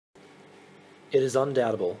It is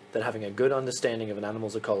undoubtable that having a good understanding of an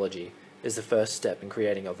animal's ecology is the first step in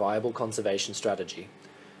creating a viable conservation strategy.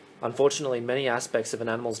 Unfortunately, many aspects of an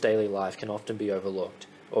animal's daily life can often be overlooked,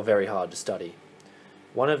 or very hard to study.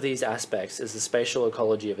 One of these aspects is the spatial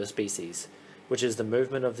ecology of a species, which is the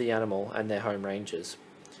movement of the animal and their home ranges.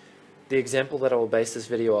 The example that I will base this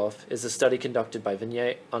video off is a study conducted by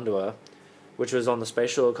Vinay Underwood, which was on the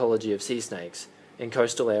spatial ecology of sea snakes in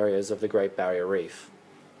coastal areas of the Great Barrier Reef.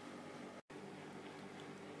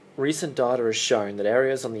 Recent data has shown that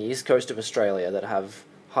areas on the east coast of Australia that have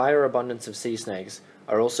higher abundance of sea snakes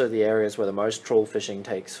are also the areas where the most trawl fishing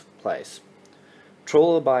takes place.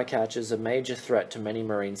 Trawl or bycatch is a major threat to many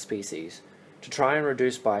marine species. To try and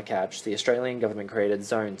reduce bycatch, the Australian government created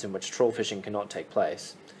zones in which trawl fishing cannot take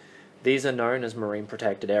place. These are known as marine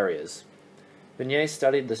protected areas. Vinay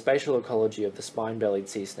studied the spatial ecology of the spine-bellied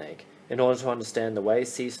sea snake in order to understand the way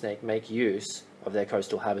sea snake make use of their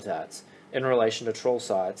coastal habitats in relation to trawl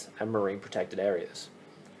sites and marine protected areas.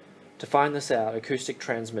 To find this out, acoustic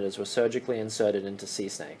transmitters were surgically inserted into sea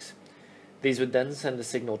snakes. These would then send a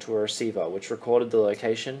signal to a receiver which recorded the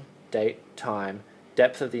location, date, time,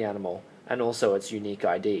 depth of the animal, and also its unique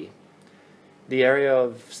ID. The area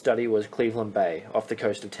of study was Cleveland Bay, off the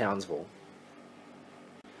coast of Townsville.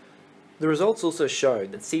 The results also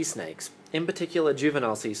showed that sea snakes, in particular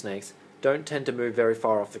juvenile sea snakes, don't tend to move very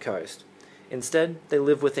far off the coast. Instead, they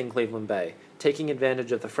live within Cleveland Bay, taking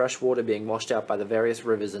advantage of the fresh water being washed out by the various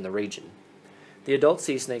rivers in the region. The adult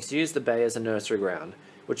sea snakes use the bay as a nursery ground,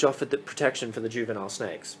 which offered the protection for the juvenile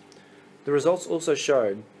snakes. The results also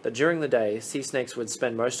showed that during the day, sea snakes would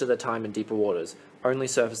spend most of their time in deeper waters, only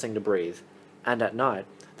surfacing to breathe, and at night,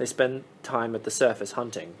 they spend time at the surface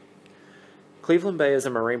hunting. Cleveland Bay is a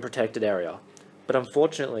marine protected area, but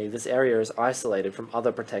unfortunately this area is isolated from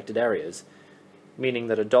other protected areas, meaning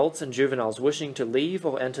that adults and juveniles wishing to leave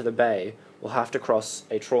or enter the bay will have to cross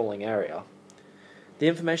a trawling area. The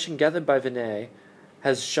information gathered by Vinay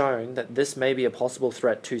has shown that this may be a possible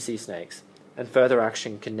threat to sea snakes, and further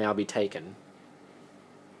action can now be taken.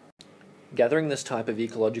 Gathering this type of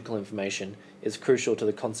ecological information is crucial to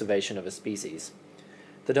the conservation of a species.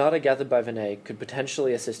 The data gathered by Vinay could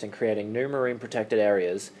potentially assist in creating new marine protected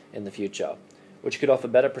areas in the future, which could offer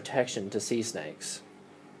better protection to sea snakes.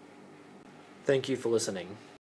 Thank you for listening.